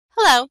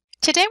Hello.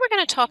 Today we're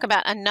going to talk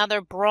about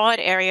another broad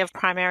area of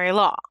primary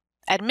law,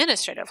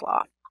 administrative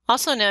law,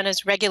 also known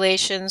as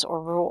regulations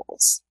or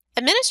rules.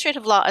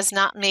 Administrative law is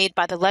not made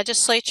by the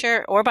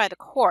legislature or by the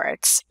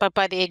courts, but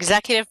by the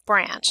executive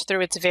branch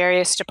through its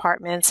various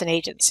departments and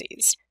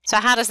agencies.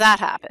 So how does that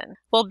happen?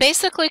 Well,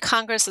 basically,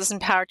 Congress is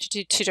empowered to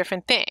do two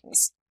different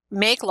things: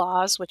 make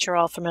laws, which you're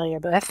all familiar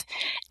with,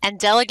 and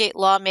delegate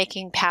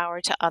lawmaking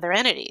power to other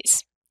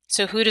entities.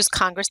 So who does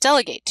Congress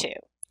delegate to?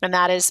 And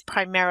that is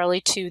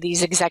primarily to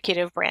these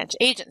executive branch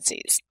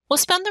agencies. We'll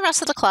spend the rest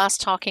of the class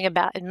talking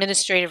about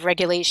administrative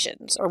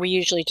regulations, or we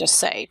usually just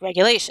say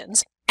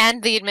regulations,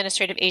 and the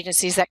administrative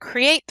agencies that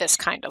create this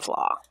kind of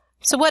law.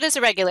 So what is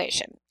a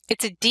regulation?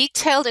 It's a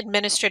detailed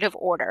administrative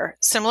order,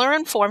 similar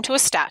in form to a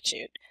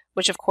statute,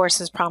 which of course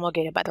is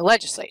promulgated by the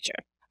legislature.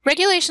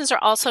 Regulations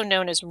are also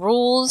known as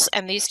rules,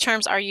 and these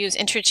terms are used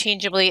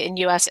interchangeably in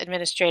U.S.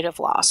 administrative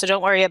law. So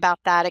don't worry about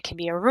that. It can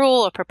be a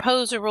rule, a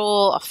proposed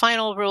rule, a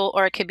final rule,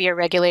 or it could be a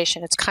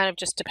regulation. It kind of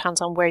just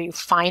depends on where you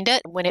find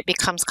it. When it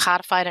becomes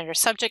codified under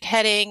subject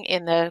heading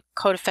in the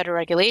Code of Federal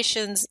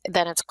Regulations,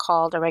 then it's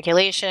called a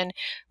regulation.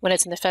 When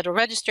it's in the Federal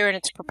Register and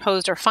it's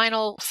proposed or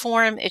final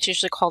form, it's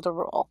usually called a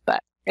rule,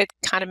 but it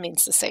kind of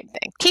means the same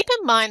thing. Keep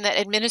in mind that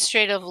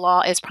administrative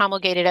law is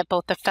promulgated at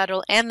both the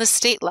federal and the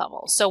state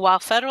level. So while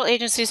federal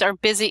agencies are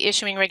busy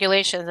issuing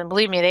regulations, and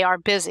believe me, they are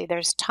busy,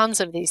 there's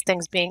tons of these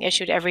things being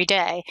issued every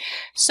day,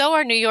 so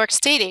are New York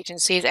state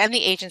agencies and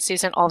the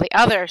agencies in all the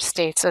other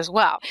states as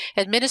well.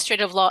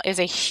 Administrative law is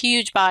a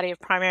huge body of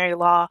primary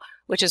law,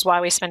 which is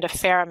why we spend a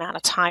fair amount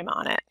of time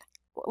on it.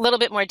 A little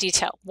bit more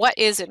detail. What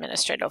is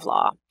administrative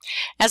law?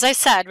 As I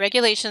said,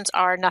 regulations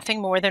are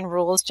nothing more than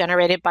rules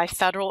generated by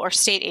federal or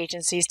state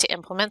agencies to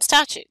implement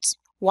statutes.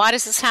 Why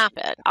does this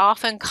happen?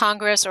 Often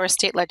Congress or a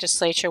state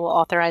legislature will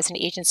authorize an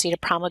agency to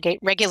promulgate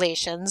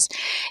regulations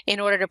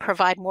in order to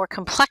provide more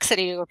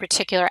complexity to a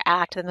particular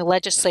act than the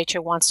legislature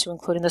wants to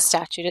include in the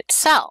statute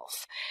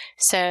itself.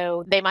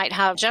 So they might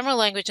have general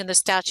language in the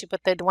statute, but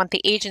they'd want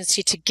the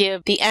agency to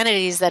give the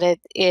entities that it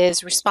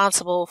is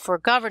responsible for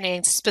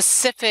governing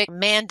specific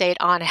mandate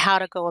on how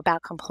to go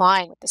about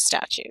complying with the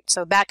statute.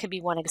 So that could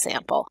be one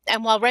example.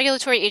 And while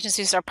regulatory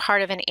agencies are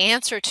part of an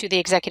answer to the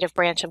executive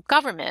branch of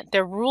government,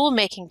 their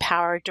rulemaking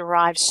power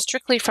derives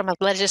strictly from a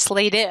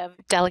legislative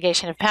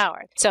delegation of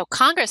power. So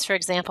Congress, for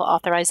example,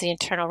 authorized the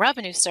Internal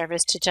Revenue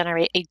Service to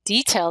generate a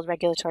detailed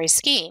regulatory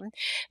scheme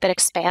that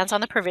expands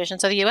on the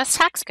provisions of the U.S.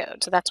 tax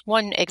code. So that's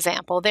one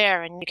example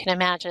there. And you can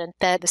imagine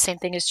that the same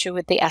thing is true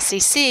with the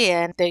SEC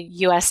and the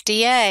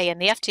USDA and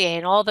the FDA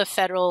and all the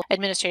federal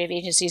administrative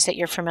agencies that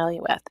you're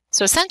familiar with.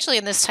 So essentially,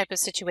 in this type of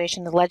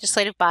situation, the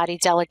legislative body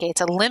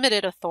delegates a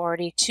limited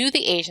authority to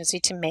the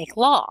agency to make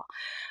law.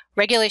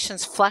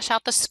 Regulations flesh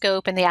out the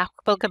scope and the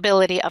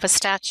applicability of a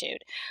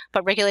statute,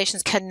 but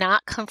regulations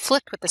cannot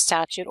conflict with the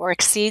statute or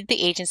exceed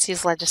the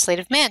agency's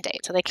legislative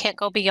mandate, so they can't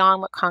go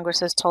beyond what Congress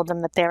has told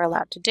them that they're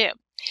allowed to do.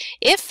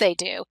 If they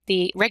do,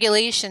 the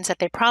regulations that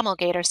they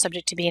promulgate are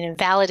subject to being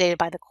invalidated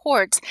by the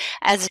courts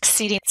as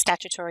exceeding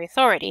statutory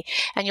authority,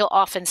 and you'll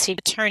often see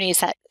attorneys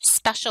that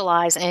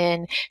specialize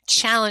in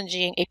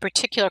challenging a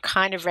particular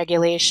kind of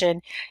regulation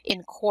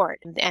in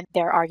court, and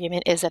their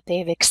argument is that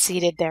they've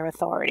exceeded their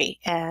authority,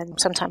 and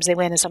sometimes they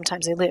win and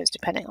sometimes they lose,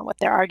 depending on what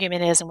their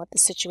argument is and what the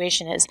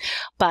situation is,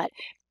 but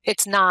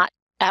it's not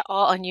at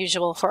all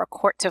unusual for a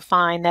court to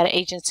find that an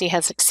agency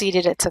has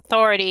exceeded its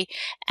authority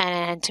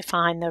and to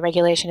find the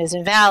regulation is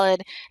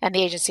invalid, and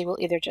the agency will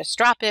either just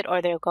drop it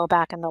or they'll go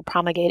back and they'll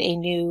promulgate a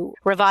new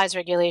revised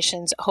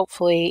regulations,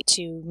 hopefully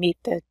to meet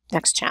the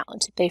next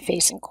challenge that they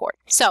face in court.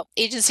 So,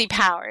 agency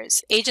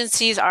powers.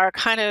 Agencies are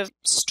kind of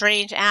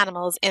strange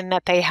animals in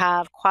that they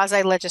have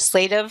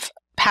quasi-legislative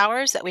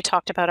powers that we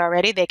talked about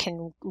already. They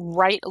can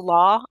write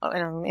law,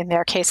 in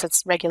their case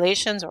it's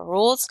regulations or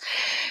rules.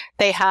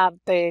 They have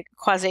the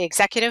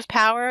quasi-executive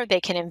power. They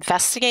can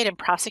investigate and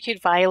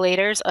prosecute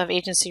violators of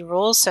agency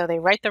rules, so they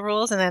write the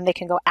rules and then they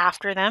can go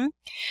after them.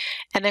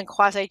 And then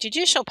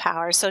quasi-judicial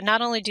power, so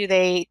not only do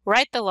they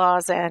write the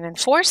laws and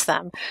enforce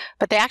them,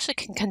 but they actually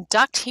can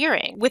conduct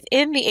hearing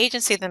within the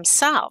agency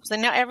themselves.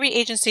 And now every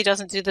agency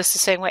doesn't do this the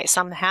same way.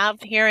 Some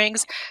have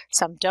hearings,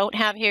 some don't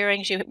have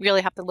hearings. You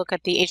really have to look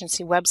at the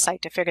agency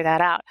website to figure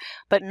that out.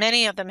 But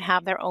many of them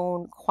have their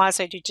own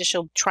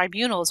quasi-judicial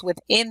tribunals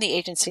within the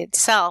agency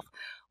itself,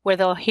 where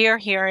they'll hear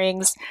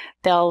hearings,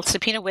 they'll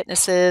subpoena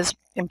witnesses,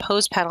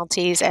 impose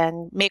penalties,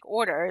 and make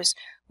orders,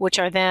 which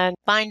are then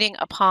binding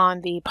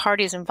upon the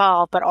parties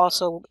involved. But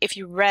also, if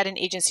you read an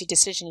agency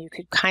decision, you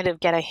could kind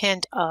of get a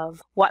hint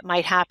of what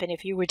might happen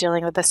if you were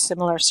dealing with a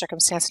similar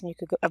circumstance, and you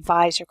could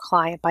advise your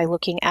client by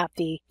looking at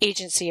the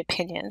agency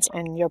opinions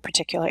in your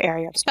particular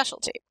area of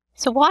specialty.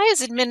 So why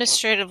is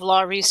administrative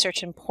law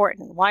research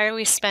important? Why are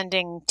we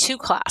spending two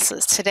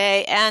classes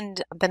today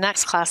and the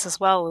next class as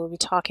well? We'll be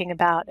talking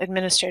about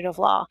administrative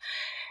law.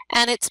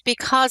 And it's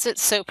because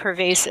it's so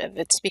pervasive.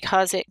 It's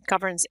because it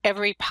governs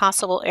every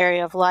possible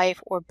area of life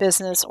or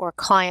business or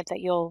client that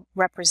you'll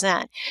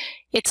represent.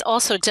 It's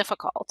also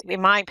difficult.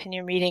 In my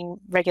opinion, reading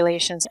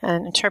regulations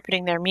and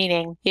interpreting their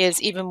meaning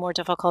is even more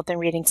difficult than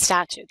reading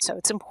statutes. So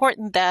it's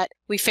important that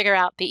we figure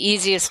out the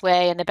easiest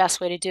way and the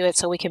best way to do it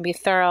so we can be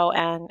thorough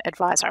and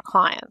advise our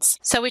clients.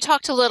 So we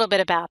talked a little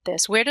bit about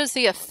this. Where does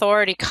the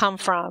authority come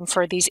from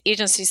for these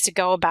agencies to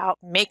go about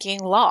making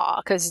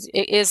law? Because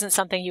it isn't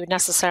something you would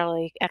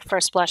necessarily at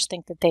first blush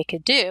think that they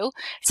could do,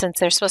 since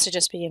they're supposed to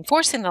just be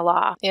enforcing the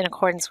law in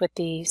accordance with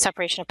the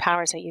separation of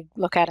powers that you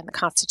look at in the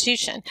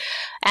Constitution.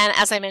 And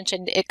as I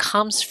mentioned, it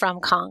comes from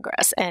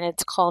Congress, and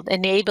it's called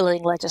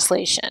enabling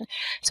legislation.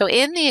 So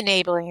in the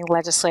enabling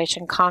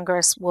legislation,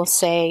 Congress will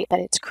say that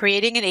it's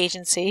creating an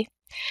agency,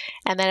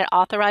 and then it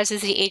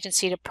authorizes the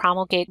agency to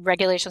promulgate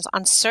regulations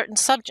on certain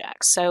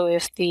subjects. So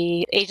if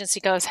the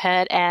agency goes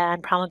ahead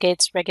and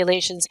promulgates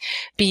regulations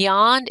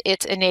beyond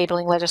its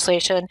enabling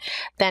legislation,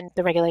 then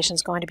the regulation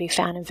is going to be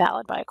found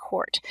invalid by a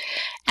court.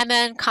 And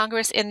then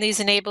Congress, in these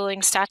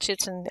enabling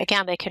statutes, and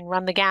again, they can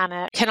run the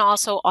gamut, can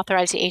also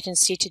authorize the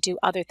agency to do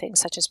other things,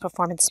 such as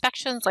perform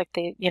inspections, like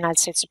the United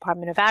States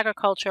Department of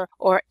Agriculture,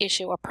 or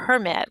issue a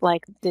permit,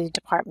 like the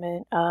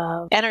Department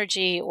of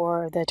Energy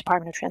or the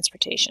Department of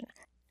Transportation.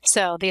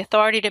 So the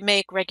authority to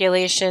make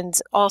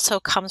regulations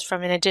also comes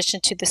from, in addition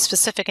to the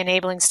specific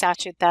enabling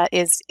statute that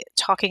is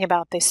talking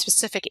about the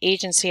specific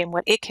agency and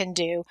what it can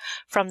do,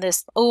 from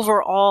this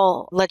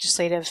overall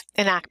legislative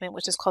enactment,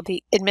 which is called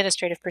the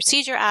Administrative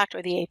Procedure Act,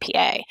 or the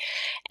APA.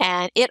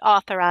 And it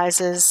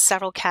authorizes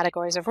several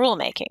categories of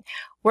rulemaking.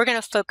 We're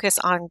going to focus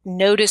on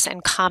notice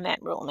and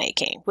comment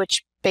rulemaking,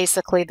 which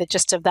basically the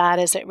gist of that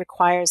is it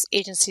requires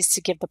agencies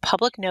to give the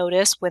public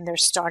notice when they're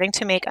starting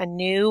to make a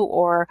new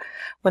or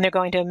when they're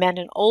going to amend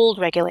an old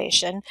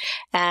regulation,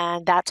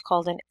 and that's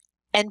called an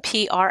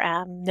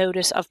NPRM,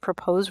 Notice of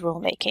Proposed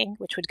Rulemaking,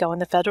 which would go in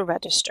the Federal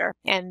Register.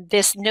 And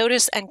this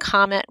notice and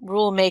comment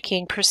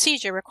rulemaking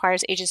procedure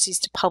requires agencies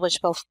to publish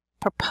both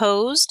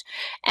proposed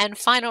and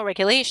final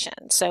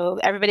regulations, so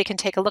everybody can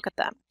take a look at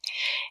them.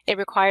 It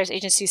requires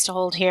agencies to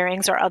hold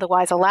hearings or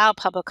otherwise allow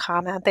public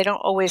comment. They don't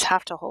always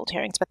have to hold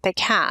hearings, but they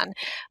can.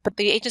 But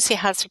the agency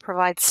has to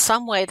provide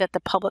some way that the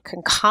public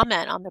can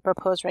comment on the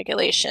proposed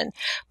regulation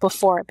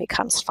before it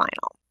becomes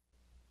final.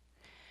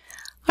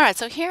 All right,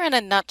 so here in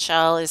a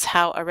nutshell is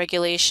how a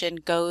regulation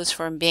goes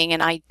from being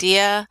an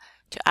idea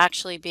to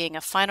actually being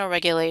a final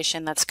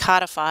regulation that's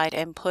codified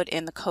and put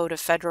in the Code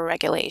of Federal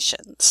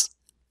Regulations.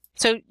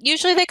 So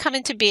usually they come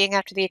into being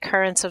after the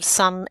occurrence of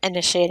some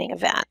initiating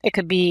event. It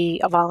could be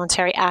a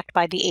voluntary act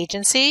by the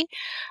agency.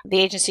 The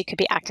agency could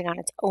be acting on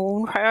its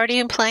own priority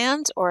and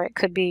plans, or it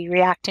could be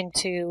reacting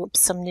to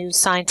some new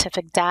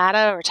scientific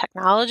data or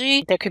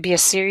technology. There could be a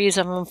series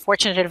of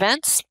unfortunate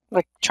events,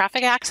 like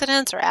traffic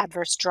accidents or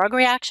adverse drug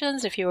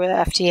reactions if you were the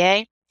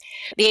FDA.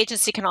 The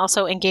agency can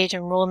also engage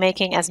in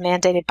rulemaking as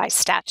mandated by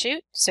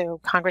statute. So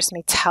Congress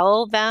may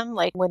tell them,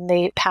 like when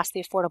they passed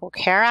the Affordable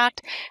Care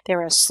Act, there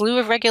were a slew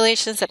of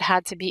regulations that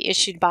had to be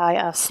issued by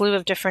a slew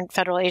of different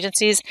federal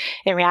agencies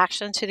in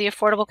reaction to the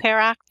Affordable Care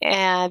Act.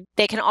 And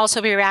they can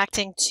also be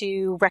reacting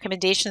to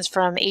recommendations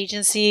from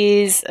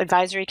agencies,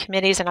 advisory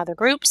committees, and other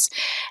groups.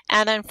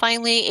 And then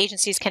finally,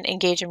 agencies can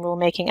engage in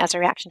rulemaking as a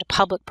reaction to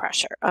public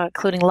pressure,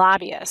 including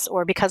lobbyists,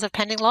 or because of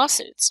pending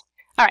lawsuits.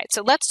 All right,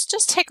 so let's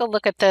just take a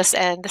look at this,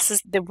 and this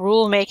is the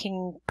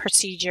rulemaking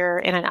procedure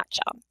in a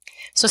nutshell.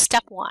 So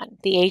step 1,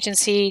 the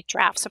agency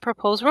drafts a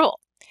proposed rule.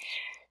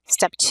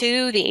 Step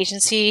 2, the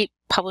agency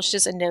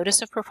publishes a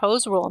notice of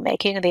proposed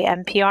rulemaking, the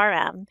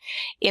NPRM,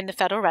 in the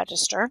Federal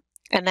Register,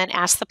 and then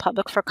asks the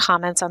public for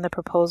comments on the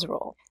proposed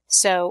rule.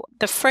 So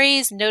the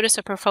phrase notice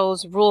of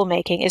proposed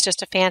rulemaking is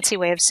just a fancy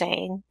way of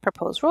saying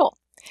proposed rule.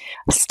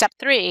 Step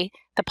 3,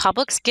 the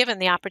public's given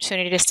the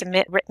opportunity to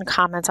submit written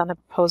comments on the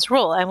proposed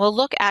rule. And we'll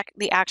look at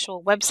the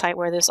actual website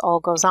where this all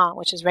goes on,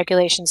 which is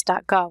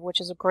regulations.gov, which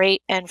is a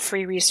great and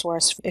free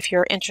resource if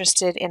you're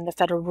interested in the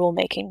federal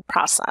rulemaking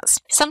process.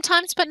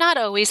 Sometimes, but not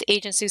always,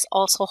 agencies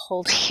also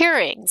hold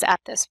hearings at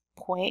this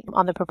point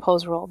on the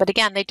proposed rule. But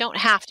again, they don't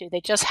have to. They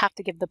just have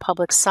to give the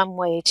public some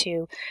way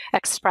to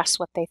express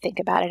what they think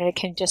about it. And it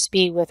can just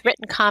be with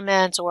written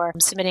comments or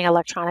submitting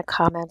electronic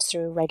comments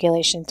through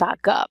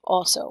regulations.gov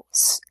also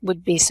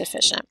would be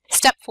sufficient.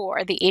 Step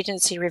 4, the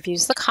agency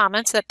reviews the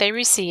comments that they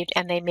received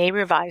and they may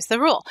revise the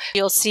rule.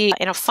 You'll see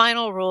in a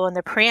final rule in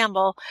the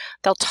preamble,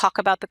 they'll talk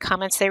about the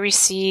comments they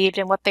received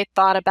and what they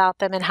thought about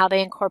them and how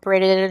they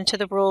incorporated it into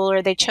the rule,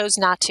 or they chose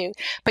not to.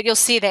 But you'll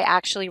see they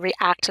actually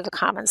react to the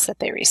comments that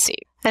they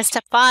received. And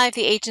step 5,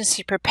 the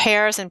agency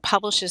prepares and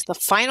publishes the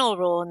final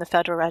rule in the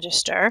Federal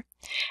Register.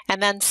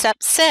 And then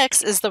step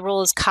 6 is the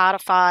rule is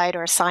codified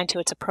or assigned to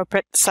its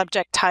appropriate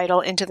subject title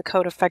into the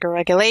Code of Federal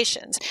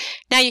Regulations.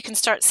 Now you can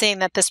start seeing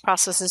that this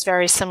process is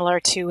very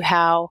similar to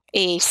how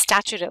a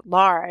statute at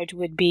large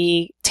would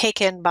be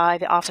taken by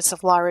the Office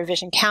of Law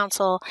Revision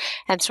Counsel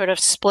and sort of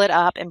split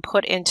up and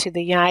put into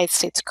the United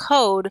States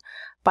Code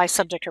by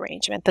subject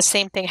arrangement. The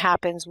same thing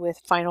happens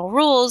with final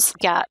rules,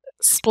 get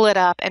split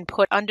up and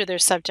put under their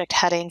subject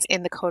headings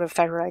in the Code of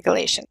Federal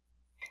Regulations.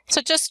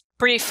 So just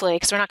briefly,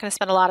 because we're not going to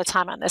spend a lot of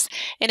time on this,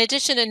 in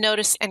addition to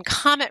notice and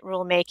comment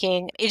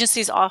rulemaking,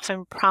 agencies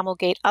often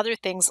promulgate other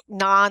things,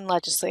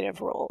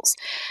 non-legislative rules.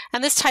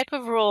 And this type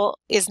of rule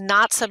is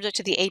not subject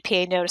to the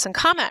APA notice and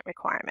comment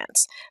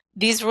requirements.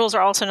 These rules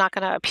are also not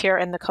going to appear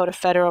in the Code of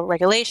Federal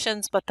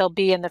Regulations, but they'll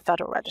be in the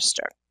Federal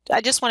Register.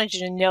 I just wanted you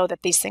to know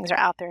that these things are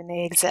out there and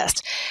they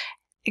exist.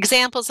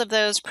 Examples of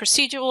those: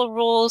 procedural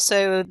rules,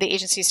 so the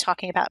agency is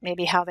talking about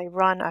maybe how they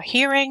run a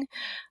hearing.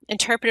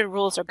 Interpreted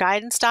rules or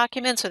guidance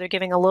documents, so they're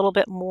giving a little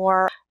bit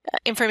more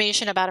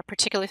information about a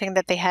particular thing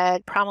that they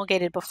had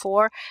promulgated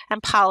before.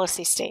 And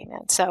policy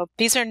statements. So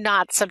these are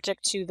not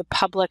subject to the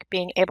public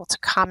being able to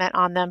comment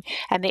on them,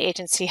 and the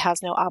agency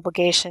has no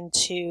obligation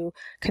to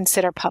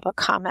consider public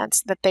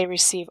comments that they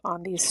receive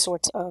on these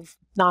sorts of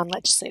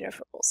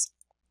non-legislative rules.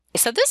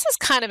 So this is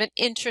kind of an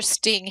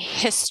interesting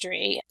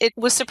history. It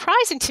was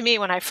surprising to me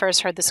when I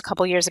first heard this a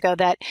couple years ago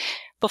that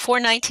before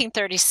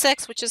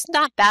 1936, which is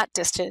not that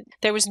distant,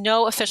 there was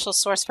no official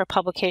source for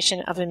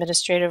publication of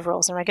administrative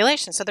rules and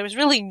regulations. So there was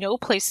really no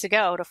place to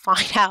go to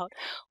find out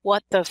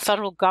what the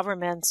federal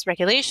government's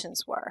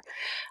regulations were.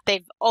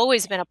 They've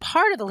always been a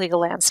part of the legal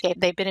landscape.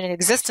 They've been in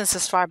existence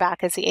as far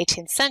back as the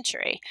 18th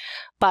century.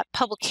 But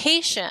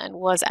publication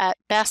was at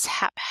best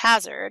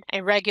haphazard,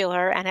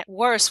 irregular, and at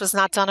worst was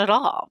not done at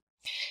all.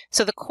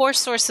 So the core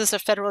sources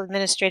of federal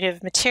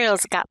administrative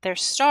materials got their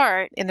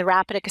start in the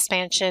rapid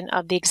expansion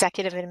of the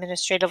executive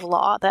administrative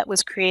law that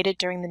was created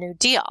during the New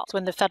Deal,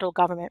 when the federal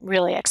government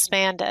really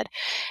expanded.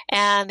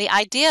 And the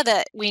idea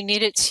that we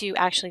needed to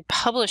actually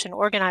publish and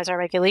organize our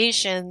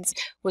regulations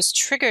was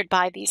triggered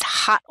by these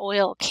hot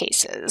oil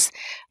cases.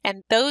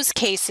 And those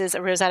cases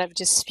arose out of a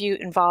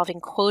dispute involving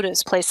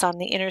quotas placed on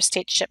the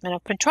interstate shipment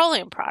of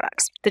petroleum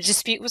products. The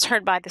dispute was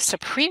heard by the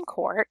Supreme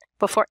Court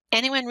before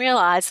anyone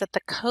realized that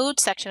the code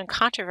section in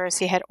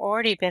controversy had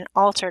already been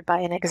altered by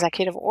an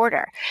executive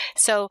order.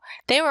 So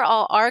they were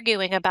all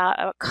arguing about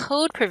a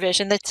code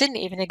provision that didn't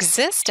even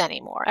exist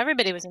anymore.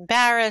 Everybody was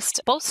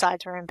embarrassed. Both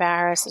sides were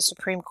embarrassed. The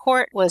Supreme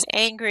Court was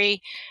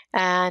angry,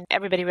 and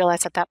everybody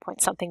realized at that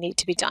point something needed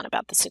to be done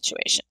about the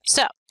situation.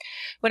 So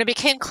when it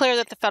became clear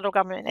that the federal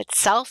government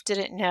itself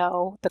didn't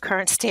know the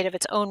current state of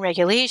its own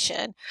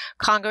regulation,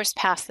 Congress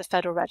passed the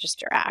Federal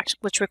Register Act,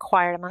 which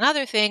required, among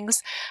other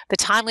things, the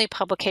timely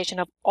publication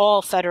of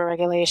all federal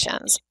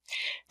regulations.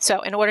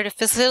 So in order to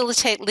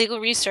facilitate legal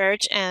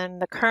research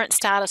and the current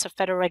status of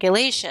federal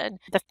regulation,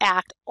 the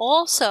Act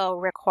also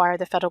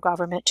required the federal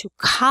government to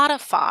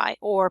codify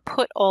or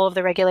put all of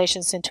the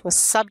regulations into a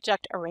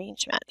subject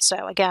arrangement.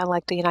 So again,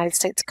 like the United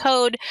States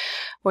Code,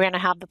 we're going to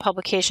have the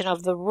publication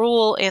of the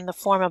rule in the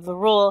form of the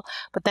rule,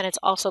 but then it's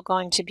also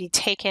going to be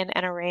taken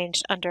and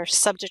arranged under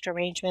subject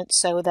arrangement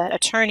so that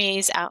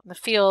attorneys out in the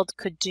field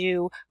could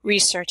do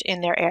research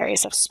in their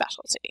areas of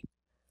specialty.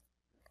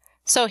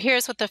 So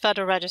here's what the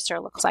Federal Register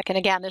looks like. And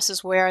again, this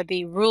is where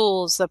the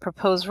rules, the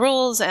proposed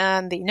rules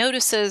and the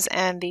notices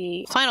and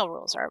the final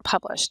rules are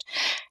published.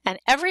 And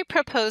every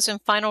proposed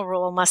and final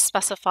rule must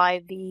specify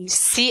the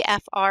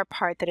CFR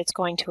part that it's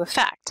going to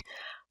affect.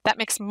 That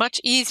makes it much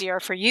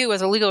easier for you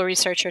as a legal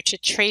researcher to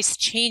trace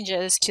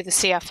changes to the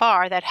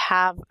CFR that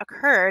have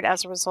occurred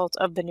as a result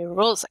of the new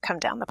rules that come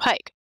down the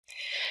pike.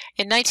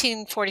 In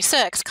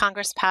 1946,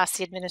 Congress passed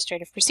the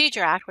Administrative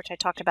Procedure Act, which I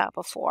talked about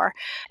before,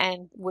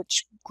 and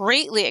which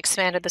greatly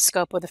expanded the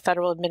scope of the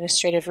federal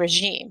administrative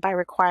regime by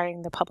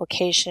requiring the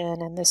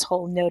publication and this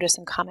whole notice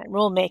and comment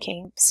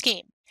rulemaking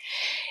scheme.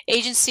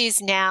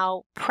 Agencies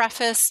now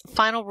preface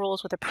final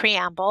rules with a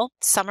preamble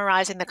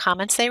summarizing the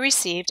comments they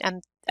received,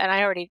 and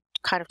I already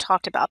kind of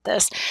talked about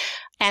this,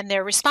 and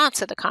their response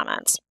to the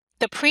comments.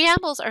 The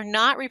preambles are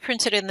not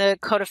reprinted in the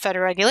Code of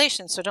Federal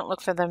Regulations, so don't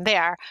look for them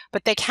there,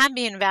 but they can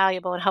be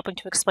invaluable in helping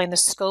to explain the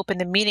scope and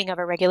the meaning of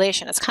a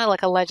regulation. It's kind of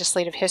like a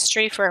legislative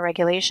history for a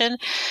regulation.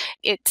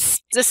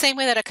 It's the same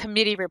way that a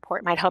committee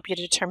report might help you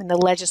to determine the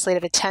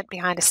legislative intent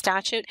behind a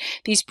statute.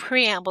 These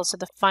preambles of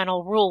the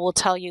final rule will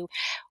tell you,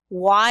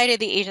 why did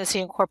the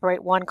agency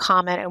incorporate one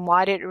comment and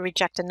why did it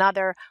reject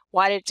another?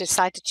 Why did it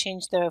decide to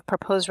change the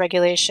proposed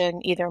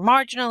regulation either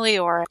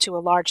marginally or to a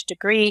large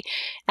degree?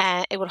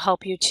 And it will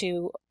help you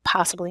to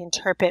possibly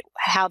interpret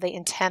how they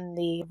intend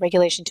the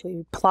regulation to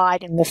be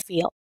applied in the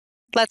field.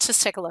 Let's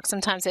just take a look.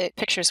 Sometimes a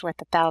picture's worth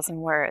 1,000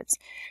 words.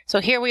 So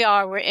here we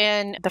are, we're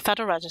in the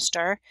Federal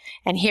Register,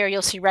 and here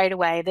you'll see right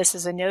away, this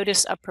is a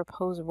notice of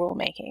proposed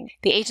rulemaking.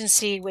 The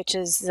agency, which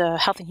is the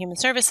Health and Human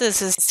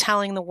Services, is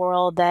telling the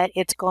world that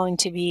it's going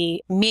to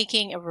be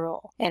making a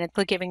rule, and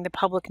it's giving the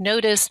public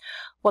notice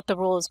what the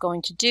rule is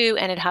going to do,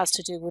 and it has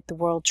to do with the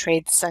World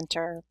Trade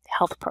Center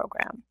health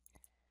program.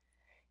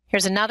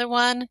 Here's another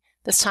one.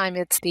 This time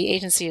the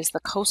agency is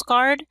the Coast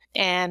Guard,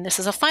 and this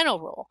is a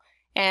final rule.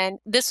 And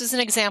this is an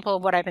example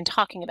of what I've been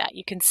talking about.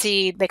 You can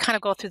see they kind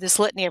of go through this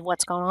litany of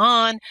what's going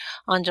on.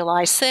 On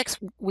July 6th,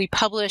 we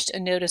published a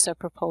notice of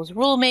proposed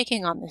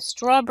rulemaking on this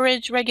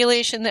drawbridge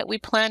regulation that we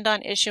planned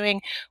on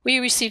issuing. We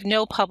received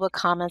no public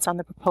comments on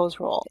the proposed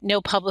rule. No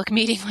public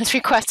meeting was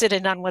requested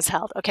and none was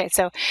held. Okay,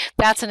 so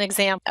that's an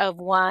example of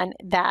one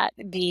that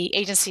the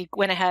agency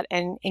went ahead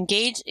and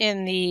engaged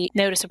in the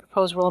notice of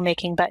proposed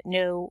rulemaking, but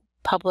no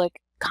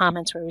public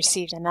comments were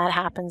received, and that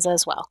happens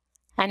as well.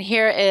 And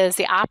here is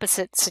the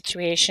opposite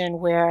situation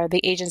where the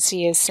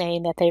agency is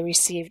saying that they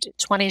received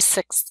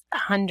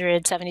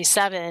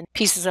 2,677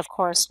 pieces of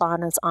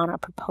correspondence on a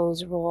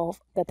proposed rule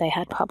that they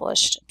had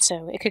published.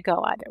 So it could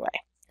go either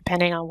way,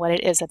 depending on what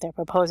it is that they're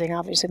proposing.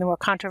 Obviously, the more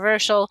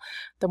controversial,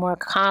 the more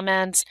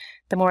comments,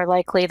 the more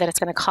likely that it's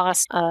going to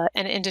cost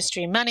an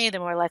industry money, the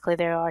more likely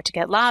they are to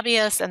get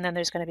lobbyists, and then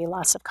there's going to be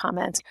lots of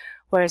comments.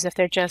 Whereas if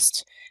they're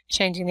just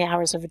changing the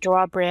hours of a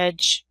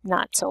drawbridge,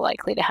 not so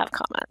likely to have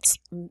comments.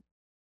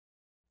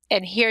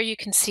 And here you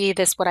can see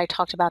this, what I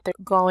talked about, they're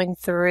going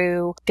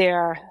through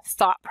their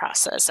thought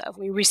process of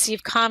we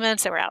received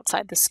comments that were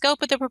outside the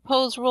scope of the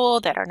proposed rule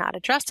that are not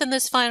addressed in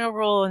this final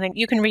rule. And then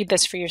you can read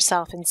this for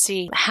yourself and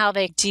see how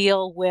they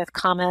deal with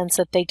comments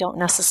that they don't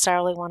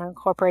necessarily want to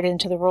incorporate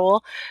into the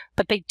rule,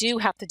 but they do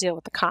have to deal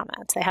with the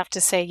comments. They have to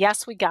say,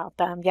 yes, we got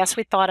them. Yes,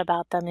 we thought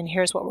about them. And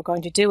here's what we're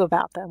going to do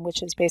about them,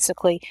 which is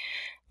basically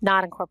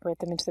not incorporate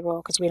them into the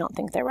rule because we don't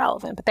think they're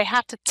relevant. But they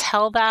have to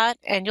tell that,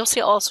 and you'll see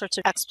all sorts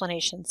of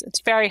explanations. It's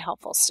very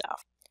helpful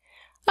stuff.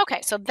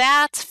 Okay, so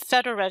that's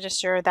Federal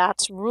Register,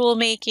 that's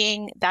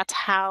rulemaking, that's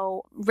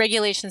how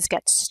regulations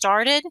get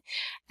started.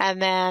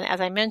 And then, as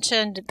I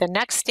mentioned, the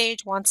next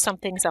stage, once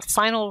something's a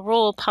final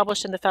rule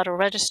published in the Federal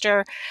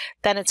Register,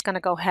 then it's going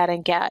to go ahead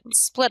and get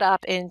split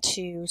up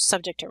into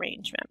subject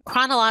arrangement.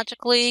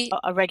 Chronologically,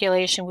 a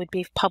regulation would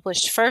be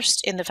published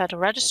first in the Federal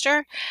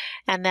Register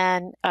and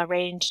then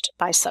arranged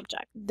by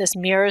subject. This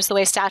mirrors the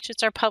way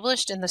statutes are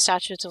published in the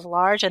Statutes of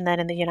Large and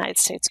then in the United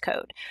States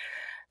Code.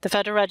 The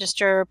Federal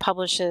Register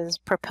publishes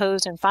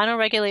proposed and final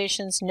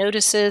regulations,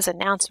 notices,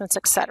 announcements,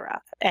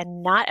 etc.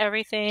 And not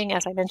everything,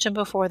 as I mentioned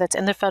before, that's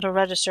in the Federal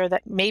Register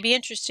that may be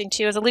interesting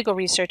to you as a legal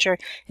researcher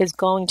is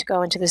going to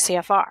go into the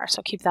CFR.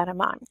 So keep that in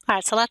mind. All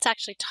right, so let's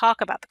actually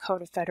talk about the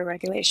Code of Federal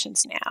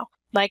Regulations now.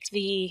 Like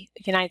the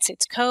United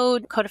States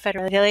Code, Code of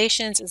Federal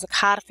Regulations is a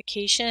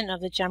codification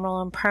of the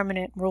general and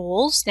permanent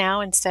rules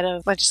now instead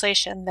of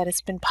legislation that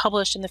has been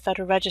published in the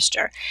Federal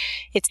Register.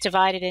 It's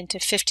divided into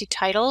 50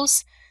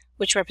 titles,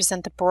 which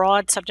represent the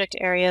broad subject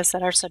areas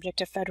that are subject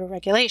to federal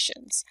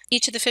regulations.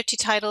 Each of the 50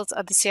 titles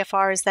of the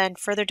CFR is then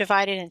further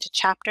divided into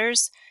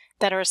chapters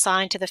that are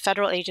assigned to the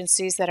federal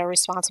agencies that are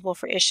responsible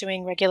for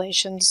issuing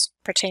regulations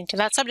pertaining to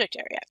that subject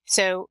area.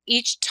 So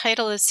each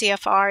title of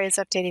CFR is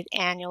updated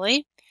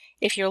annually.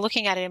 If you're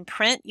looking at it in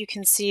print, you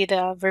can see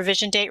the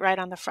revision date right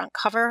on the front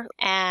cover.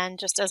 And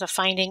just as a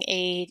finding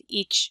aid,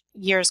 each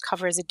year's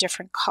cover is a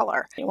different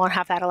color. You won't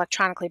have that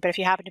electronically, but if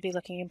you happen to be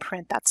looking in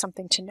print, that's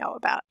something to know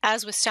about.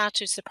 As with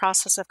statutes, the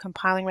process of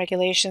compiling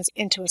regulations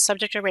into a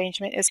subject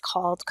arrangement is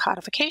called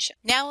codification.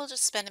 Now we'll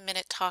just spend a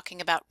minute talking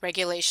about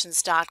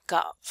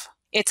regulations.gov.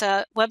 It's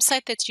a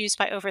website that's used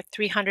by over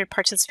 300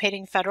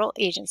 participating federal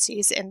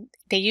agencies, and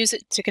they use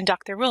it to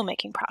conduct their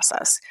rulemaking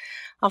process.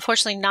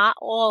 Unfortunately, not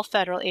all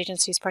federal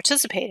agencies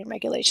participate in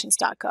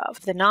regulations.gov.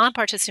 The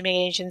non-participating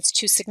agents,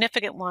 two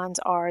significant ones,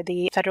 are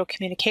the Federal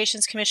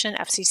Communications Commission,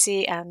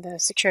 FCC, and the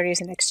Securities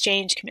and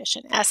Exchange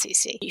Commission,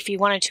 SEC. If you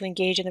wanted to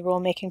engage in the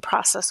rulemaking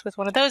process with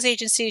one of those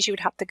agencies, you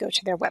would have to go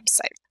to their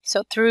website.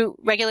 So through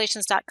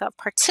regulations.gov,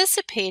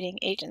 participating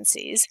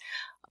agencies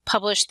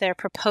publish their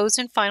proposed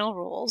and final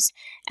rules,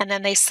 and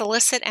then they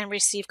solicit and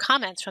receive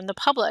comments from the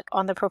public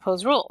on the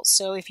proposed rules.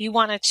 So if you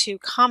wanted to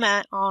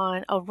comment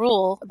on a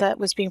rule that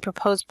was being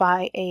proposed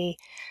by a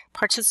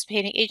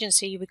participating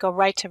agency, you would go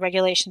right to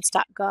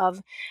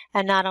regulations.gov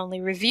and not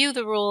only review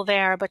the rule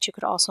there, but you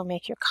could also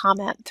make your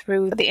comment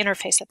through the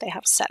interface that they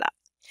have set up.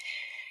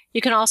 You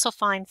can also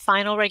find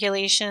final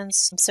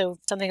regulations. So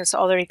something that's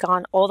already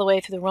gone all the way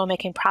through the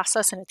rulemaking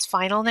process and it's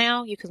final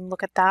now. You can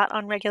look at that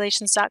on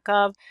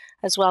regulations.gov,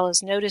 as well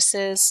as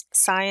notices,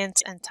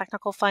 science and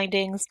technical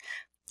findings,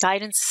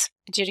 guidance,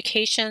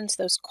 adjudications,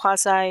 those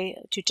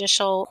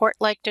quasi-judicial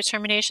court-like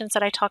determinations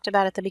that I talked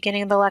about at the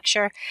beginning of the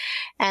lecture.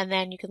 And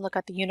then you can look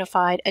at the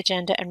Unified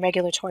Agenda and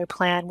Regulatory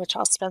Plan, which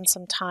I'll spend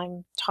some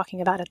time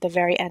talking about at the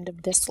very end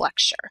of this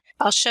lecture.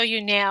 I'll show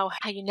you now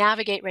how you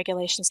navigate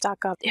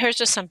regulations.gov. Here's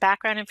just some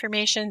background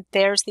information.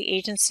 There's the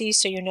agency,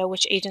 so you know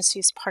which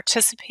agencies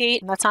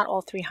participate. And that's not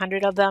all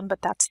 300 of them,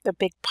 but that's the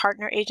big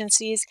partner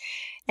agencies.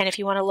 And if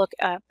you want to look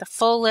at the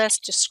full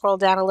list, just scroll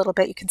down a little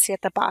bit. You can see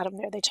at the bottom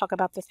there, they talk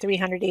about the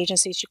 300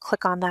 agencies. You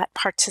click on that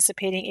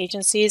participating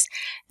agencies,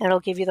 and it'll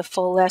give you the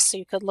full list. So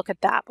you could look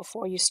at that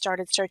before you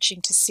started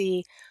searching to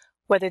see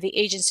whether the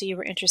agency you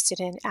were interested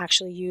in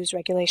actually used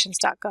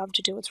regulations.gov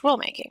to do its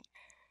rulemaking.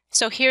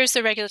 So here's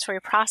the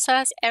regulatory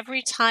process.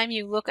 Every time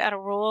you look at a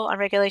rule on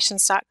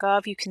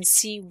regulations.gov, you can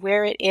see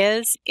where it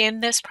is in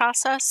this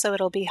process. So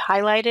it'll be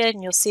highlighted,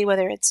 and you'll see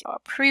whether it's a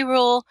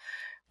pre-rule,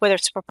 whether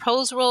it's a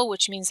proposed rule,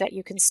 which means that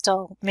you can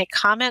still make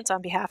comments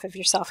on behalf of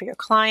yourself or your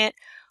client,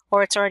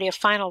 or it's already a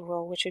final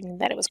rule, which would mean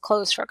that it was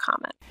closed for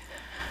comment.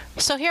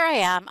 So here I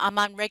am, I'm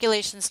on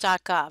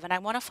regulations.gov, and I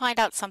want to find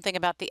out something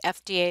about the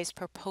FDA's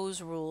proposed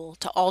rule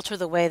to alter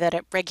the way that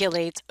it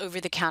regulates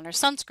over-the-counter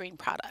sunscreen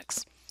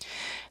products.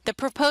 The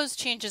proposed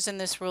changes in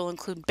this rule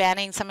include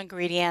banning some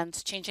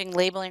ingredients, changing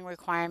labeling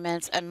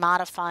requirements, and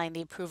modifying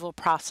the approval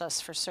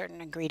process for certain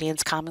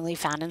ingredients commonly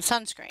found in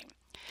sunscreen.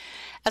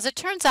 As it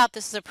turns out,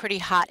 this is a pretty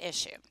hot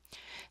issue.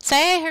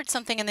 Say I heard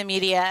something in the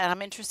media and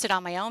I'm interested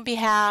on my own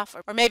behalf,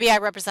 or maybe I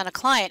represent a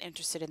client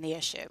interested in the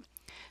issue.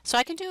 So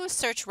I can do a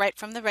search right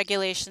from the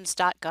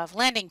regulations.gov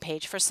landing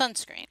page for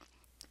sunscreen.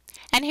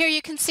 And here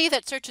you can see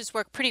that searches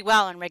work pretty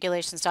well on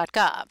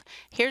regulations.gov.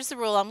 Here's the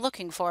rule I'm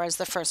looking for as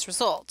the first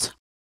result.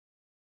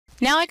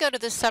 Now I go to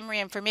the summary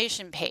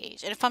information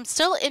page, and if I'm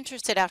still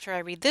interested after I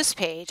read this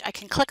page, I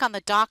can click on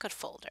the docket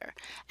folder,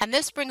 and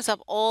this brings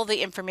up all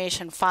the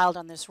information filed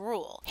on this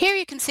rule. Here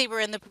you can see we're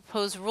in the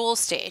proposed rule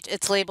stage.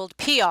 It's labeled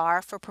PR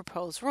for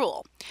proposed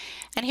rule.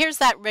 And here's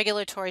that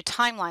regulatory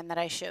timeline that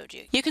I showed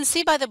you. You can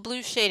see by the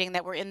blue shading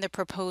that we're in the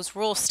proposed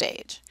rule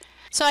stage.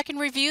 So I can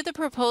review the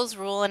proposed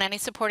rule and any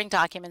supporting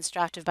documents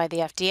drafted by the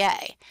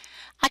FDA.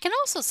 I can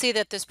also see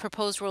that this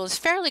proposed rule is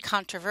fairly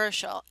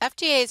controversial.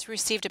 FDA has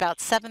received about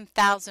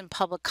 7,000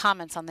 public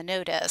comments on the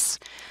notice.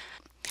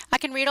 I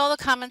can read all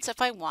the comments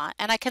if I want,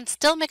 and I can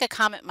still make a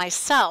comment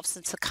myself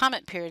since the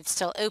comment period is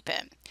still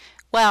open.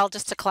 Well,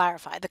 just to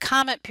clarify, the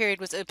comment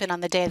period was open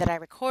on the day that I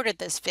recorded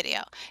this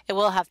video. It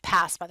will have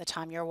passed by the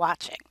time you're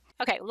watching.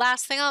 Okay,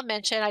 last thing I'll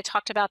mention, I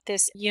talked about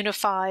this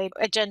unified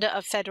agenda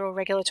of federal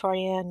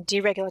regulatory and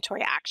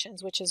deregulatory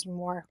actions, which is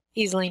more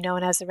easily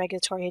known as the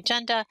regulatory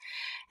agenda.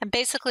 And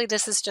basically,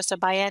 this is just a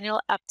biannual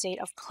update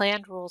of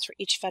planned rules for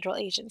each federal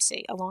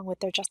agency, along with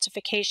their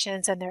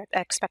justifications and their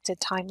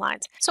expected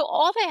timelines. So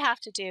all they have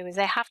to do is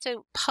they have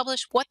to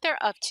publish what they're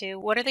up to,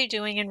 what are they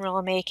doing in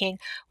rulemaking,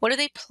 what do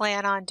they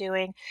plan on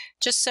doing,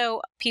 just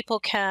so people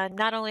can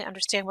not only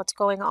understand what's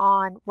going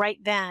on right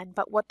then,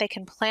 but what they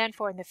can plan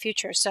for in the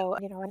future. So,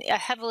 a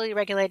heavily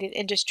regulated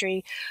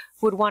industry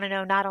would want to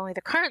know not only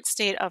the current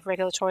state of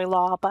regulatory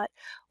law, but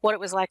what it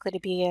was likely to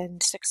be in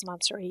 6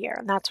 months or a year.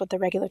 And that's what the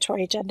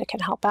regulatory agenda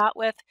can help out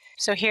with.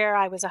 So here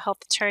I was a health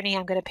attorney.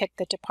 I'm going to pick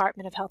the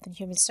Department of Health and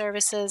Human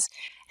Services,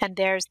 and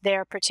there's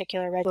their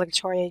particular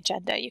regulatory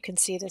agenda. You can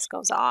see this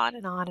goes on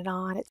and on and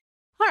on.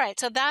 All right,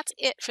 so that's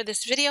it for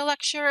this video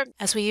lecture.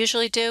 As we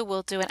usually do,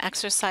 we'll do an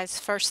exercise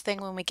first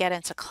thing when we get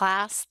into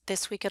class.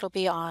 This week it'll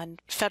be on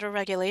federal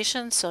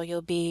regulations, so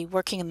you'll be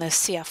working in the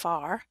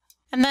CFR.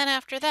 And then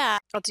after that,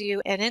 I'll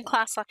do an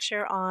in-class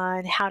lecture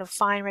on how to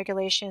find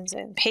regulations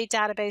in paid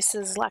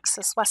databases,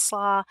 Lexis,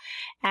 Westlaw,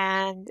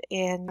 and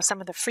in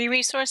some of the free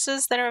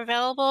resources that are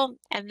available.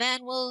 And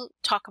then we'll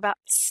talk about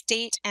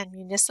state and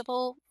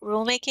municipal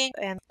rulemaking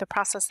and the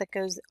process that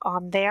goes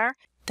on there.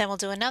 Then we'll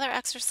do another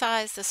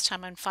exercise, this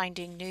time on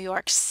finding New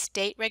York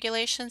state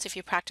regulations. If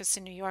you practice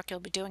in New York,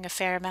 you'll be doing a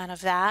fair amount of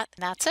that.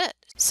 And that's it.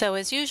 So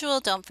as usual,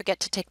 don't forget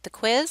to take the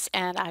quiz,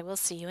 and I will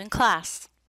see you in class.